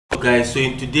up guys? So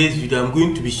in today's video I'm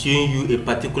going to be showing you a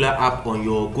particular app on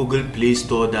your Google Play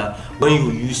Store that when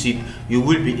you use it you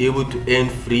will be able to earn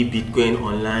free Bitcoin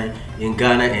online in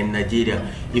Ghana and Nigeria.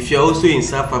 If you're also in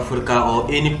South Africa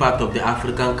or any part of the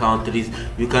African countries,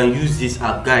 you can use this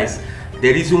app guys.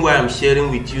 The reason why I'm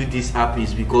sharing with you this app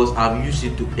is because I've used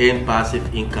it to earn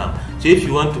passive income. So if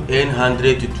you want to earn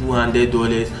 $100 to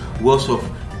 $200 worth of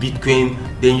Bitcoin,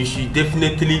 then you should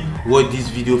definitely watch this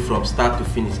video from start to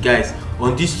finish guys.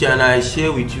 On this channel I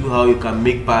share with you how you can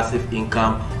make passive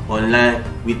income online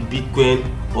with Bitcoin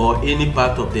or any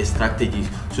part of the strategies.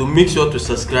 So make sure to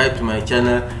subscribe to my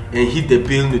channel and hit the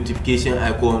bell notification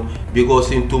icon,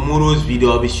 because in tomorrow's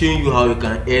video I'll be showing you how you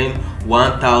can earn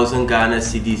 1000 Ghana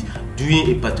cedis doing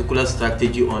a particular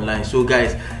strategy online. So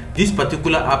guys, this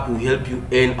particular app will help you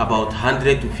earn about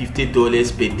 $100 to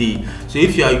 $50 per day. So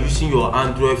if you are using your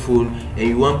Android phone and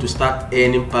you want to start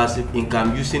earning passive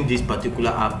income using this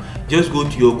particular app, just go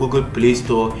to your Google Play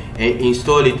Store and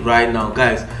install it right now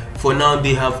guys. For now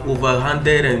they have over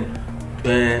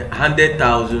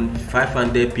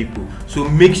 100,500 people, so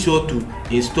make sure to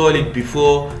install it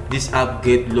before this app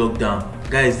get locked down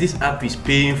guys. This app is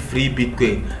paying free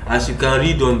Bitcoin. As you can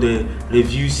read on the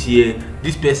reviews here,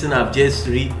 this person have just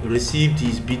received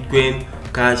his Bitcoin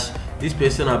cash. This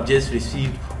person have just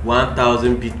received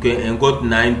 1000 Bitcoin and got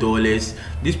 $9.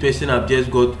 This person have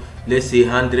just got, let's say,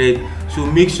 100. So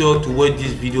make sure to watch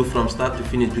this video from start to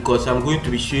finish, because I'm going to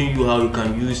be showing you how you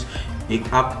can use an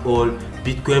app called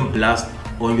Bitcoin Blast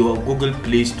on your Google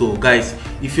Play Store guys.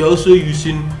 If you're also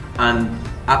using an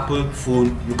Apple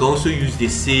phone, you can also use the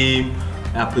same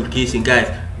application guys.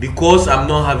 Because I'm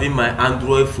not having my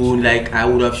Android phone, like I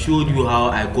would have showed you how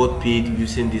I got paid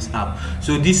using this app.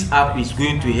 So this app is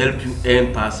going to help you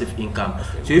earn passive income.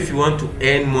 So if you want to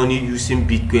earn money using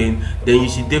Bitcoin, then you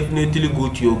should definitely go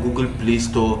to your Google Play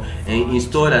Store and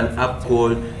install an app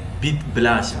called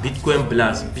Bitcoin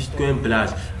Blast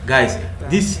guys.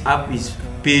 This app is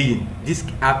paying.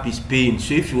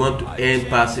 So if you want to earn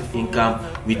passive income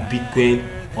with Bitcoin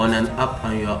on an app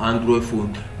on your Android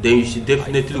phone, then you should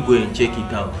definitely go and check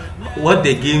it out. What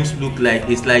the games look like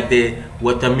is like the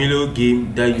watermelon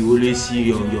game that you always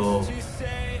see on your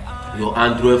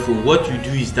Android phone. What you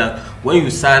do is that when you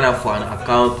sign up for an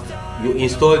account, you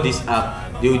install this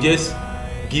app, they will just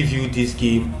give you this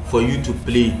game for you to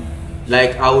play.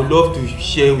 Like I would love to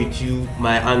share with you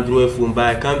my Android phone,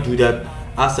 but I can't do that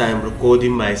as I am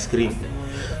recording my screen.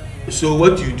 So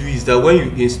what you do is that when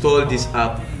you install this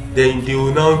app, then they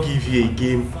will now give you a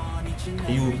game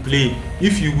you play.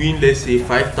 If you win, let's say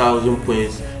 5,000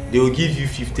 points, they will give you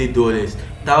 $50.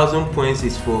 1,000 points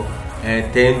is for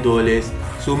 $10.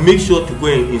 So make sure to go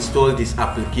and install this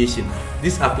application.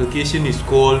 This application is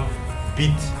called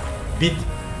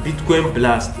Bitcoin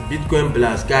Blast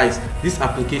guys. This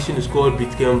application is called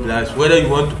Bitcoin Blast. Whether you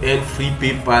want to earn free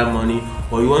PayPal money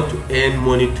or you want to earn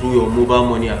money through your mobile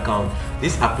money account,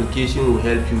 this application will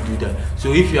help you do that.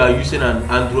 So if you are using an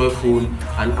Android phone,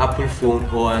 an Apple phone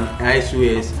or an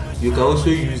iOS, you can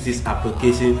also use this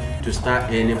application to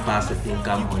start earning passive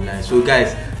income online. So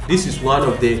guys, this is one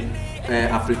of the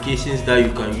applications that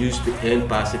you can use to earn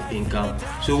passive income.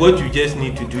 So what you just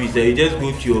need to do is that you just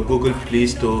go to your Google Play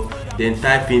Store, then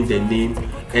type in the name,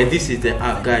 and this is the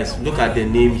app guys. Look at the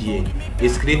name here.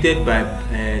 It's created by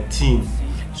Team.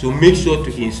 So make sure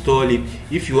to install it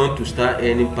if you want to start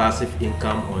earning passive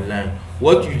income online.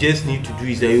 What you just need to do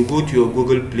is that you go to your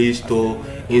Google Play Store,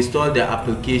 install the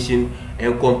application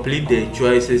and complete the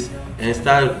choices and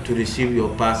start to receive your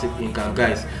passive income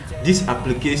guys. This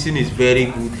application is very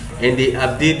good and they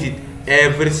update it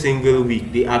every single week.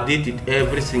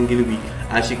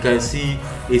 As you can see,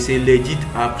 it's a legit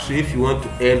app. So if you want to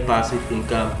earn passive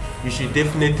income, you should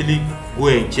definitely go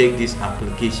and check this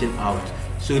application out.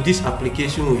 So this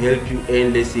application will help you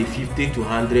earn, let's say, $50 to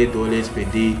 $100 per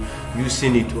day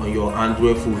using it on your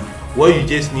Android phone. What you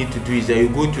just need to do is that you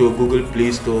go to your Google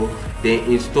Play Store, then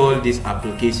install this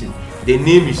application. The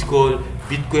name is called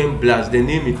Bitcoin Blast.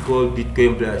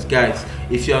 Guys,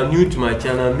 if you are new to my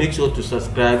channel, make sure to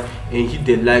subscribe and hit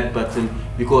the like button,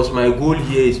 because my goal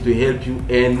here is to help you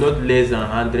earn not less than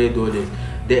 $100.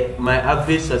 My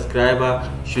average subscriber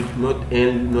should not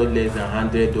earn not less than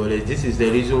 $100. This is the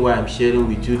reason why I'm sharing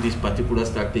with you these particular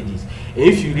strategies. And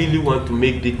if you really want to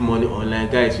make big money online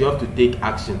guys, you have to take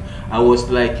action. I was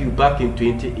like you back in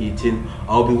 2018.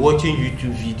 I'll be watching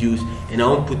YouTube videos and I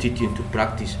won't put it into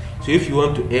practice. So if you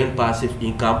want to earn passive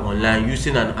income online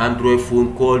using an Android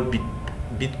phone called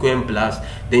Bitcoin Blast,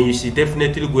 then you should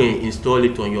definitely go and install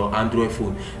it on your Android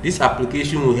phone. This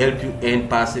application will help you earn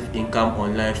passive income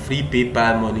online, free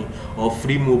PayPal money or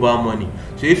free mobile money.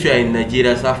 So if you are in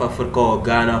Nigeria, South Africa or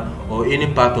Ghana or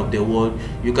any part of the world,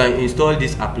 you can install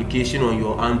this application on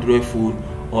your Android phone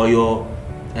or your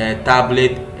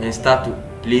tablet and start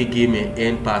to play game and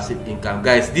earn passive income.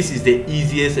 Guys, this is the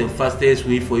easiest and fastest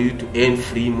way for you to earn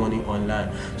free money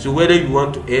online. So whether you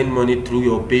want to earn money through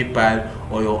your PayPal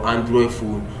or your Android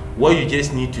phone, what you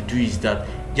just need to do is that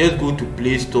just go to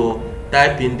Play Store,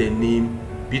 type in the name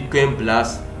Bitcoin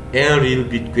Blast, earn real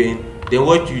Bitcoin. Then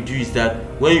what you do is that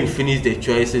when you finish the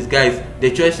choices, guys, the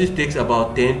choices takes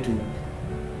about 10 to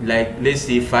let's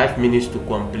say 5 minutes to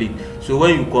complete. So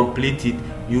when you complete it,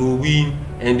 you will win,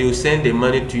 and they'll send the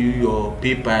money to you, your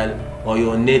PayPal or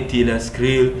your Neteller,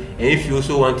 Skrill. And if you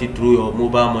also want it through your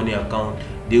mobile money account,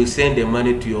 they'll send the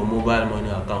money to your mobile money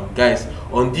account. Guys,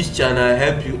 on this channel I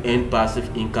help you earn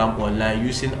passive income online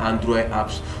using Android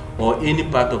apps or any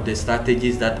part of the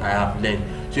strategies that I have learned.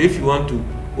 So if you want to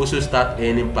also start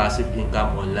earning passive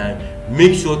income online,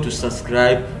 make sure to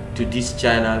subscribe to this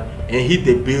channel and hit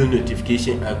the bell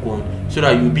notification icon so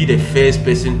that you'll be the first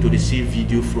person to receive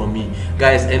video from me,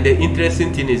 guys. And the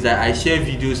interesting thing is that I share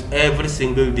videos every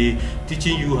single day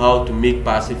teaching you how to make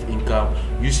passive income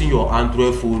using your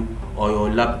Android phone or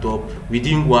your laptop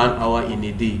within 1 hour in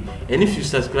a day. And if you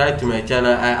subscribe to my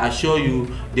channel, I assure you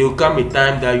there will come a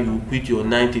time that you will quit your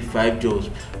 9-to-5 jobs,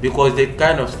 because the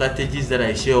kind of strategies that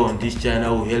I share on this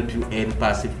channel will help you earn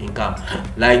passive income.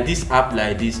 Like this app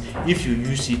like this, if you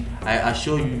use it, I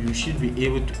assure you, you should be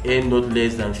able to earn not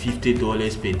less than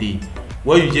 $50 per day.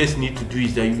 What you just need to do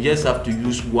is that you just have to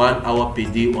use 1 hour per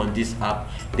day on this app.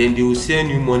 Then they will send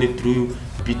you money through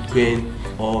Bitcoin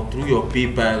or through your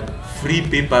PayPal, free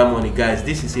PayPal money. Guys,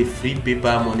 this is a free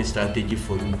PayPal money strategy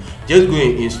for you. Just go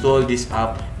and install this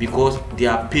app because they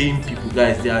are paying people,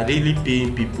 guys. They are really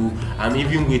paying people. I'm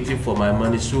even waiting for my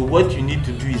money. So what you need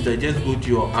to do is that just go to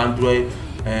your Android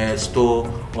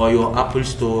store or your Apple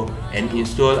store and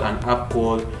install an app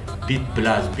called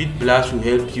BitBlast. BitBlast will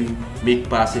help you make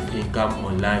passive income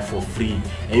online for free,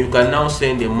 and you can now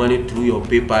send the money through your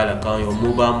PayPal account, your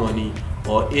mobile money,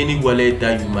 or any wallet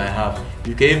that you might have.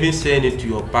 You can even send it to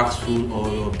your Paxful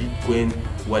or your Bitcoin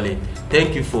wallet.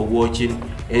 Thank you for watching,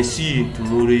 and see you in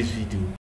tomorrow's video.